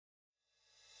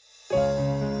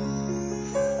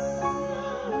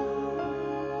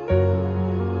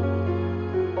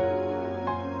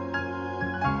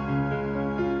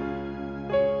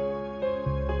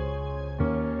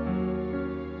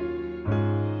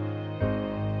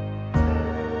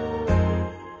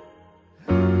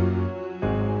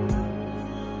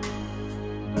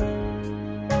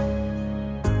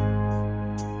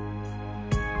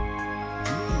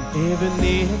Even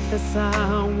if the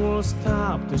sun will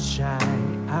stop to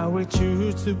shine, I will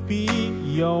choose to be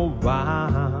your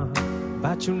one.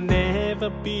 But you'll never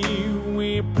be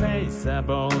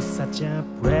replaceable, such a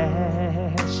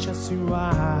precious you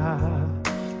are.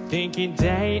 Thinking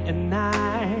day and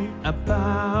night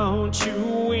about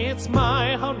you, it's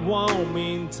my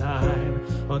heartwarming time.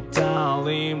 Oh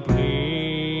darling,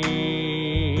 please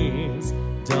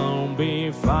don't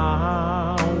be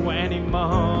far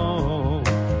anymore.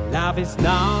 Love is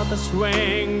not the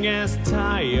strongest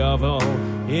tie of all.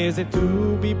 Is it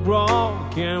to be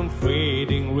broken,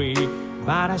 fading weak?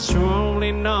 But I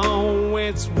surely know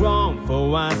it's wrong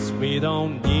for us. We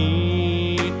don't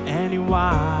need any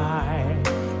why.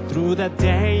 Through the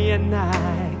day and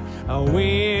night, I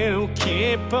will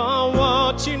keep on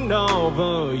watching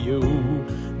over you,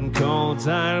 'cause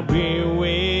I'll be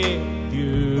with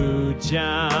you,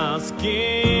 just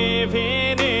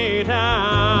giving it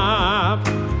up.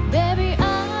 Baby,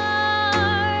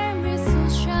 I'm so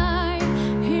shy.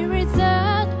 Here is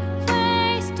that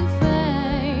face to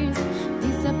face.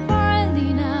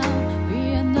 Disappointingly now, we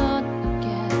are not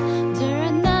again. There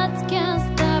are nothing can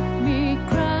stop me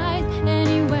crying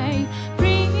anyway.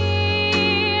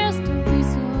 Please don't be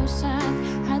so sad.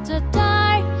 Had to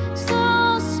die, so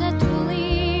sad to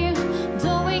leave.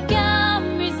 Though we got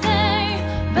me say,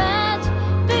 but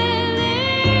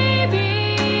believe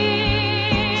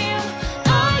it. I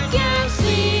can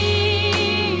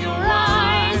see your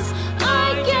eyes. I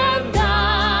can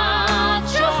touch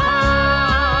your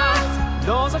heart.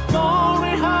 Those are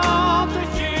going hard to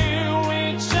heal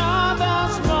each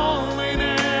other's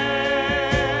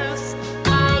loneliness. I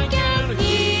can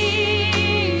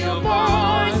hear your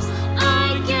voice. I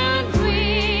can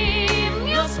dream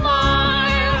your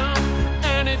smile.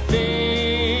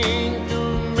 Anything to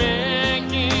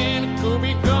make it could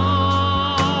be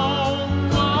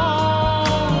gone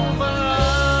over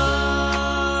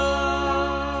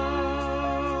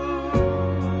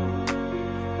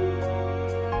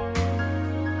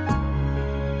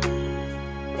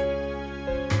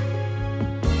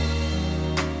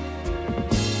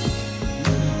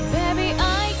Baby,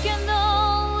 I can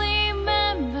only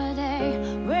remember the day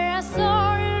where I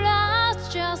saw you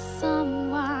last, just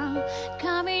someone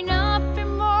coming up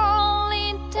in more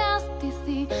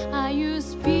intensity. I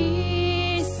used to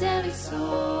be silly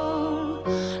soul,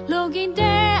 longing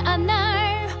day and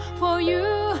night for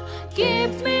you.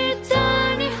 Give me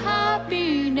tiny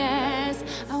happiness.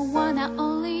 I wanna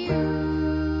only you.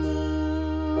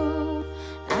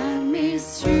 I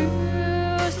miss you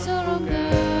so long ago.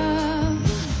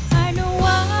 I know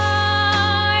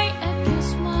why I can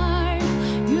smile.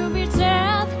 You be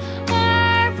there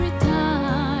every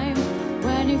time.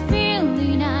 When you feel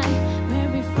the night, when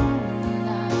we fall in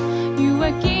love, you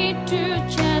are key to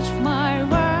change my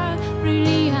world.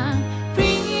 Really,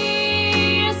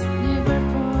 please never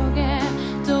forget.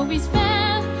 Though we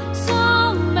spend so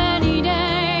many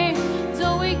days,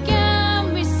 though we can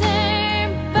be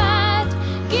same, but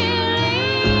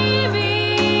believe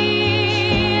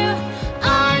it. I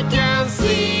can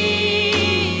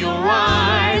see your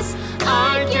eyes.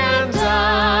 I can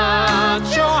touch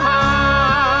your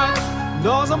heart.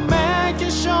 Those are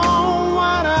making sure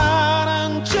what an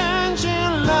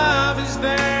unchanging love is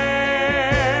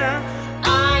there. I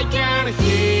can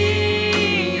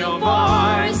hear your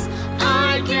voice. I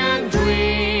can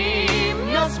dream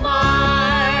your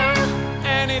smile.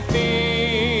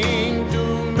 Anything to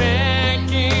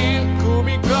make it could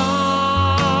be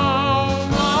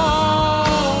gone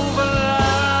over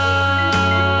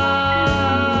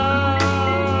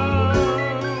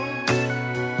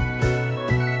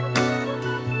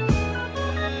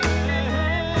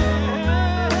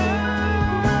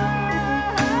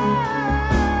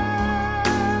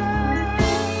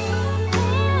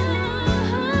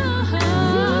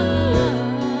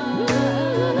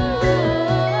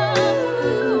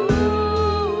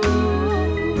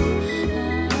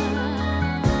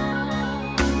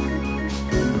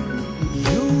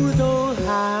You don't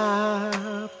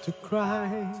have to cry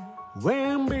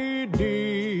when we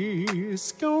discouraged.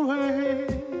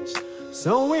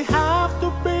 So we have to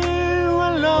be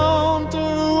alone to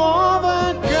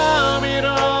overcome it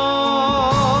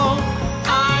all.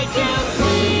 I can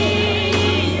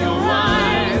see your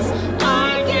eyes.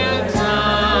 I can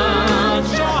touch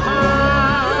your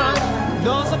heart.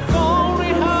 Those are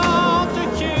going hard to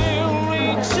heal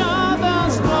each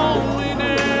other's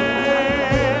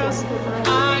loneliness. I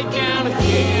can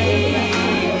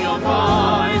hear your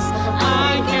voice. I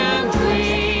can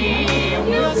dream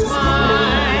your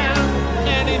smile.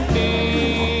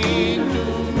 Anything to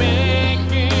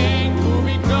make it could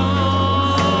be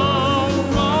gone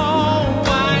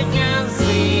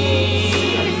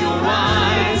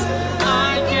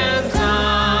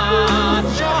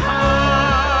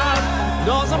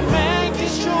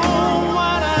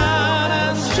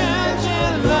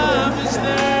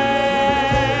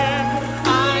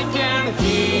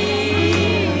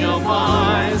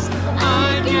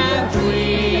dream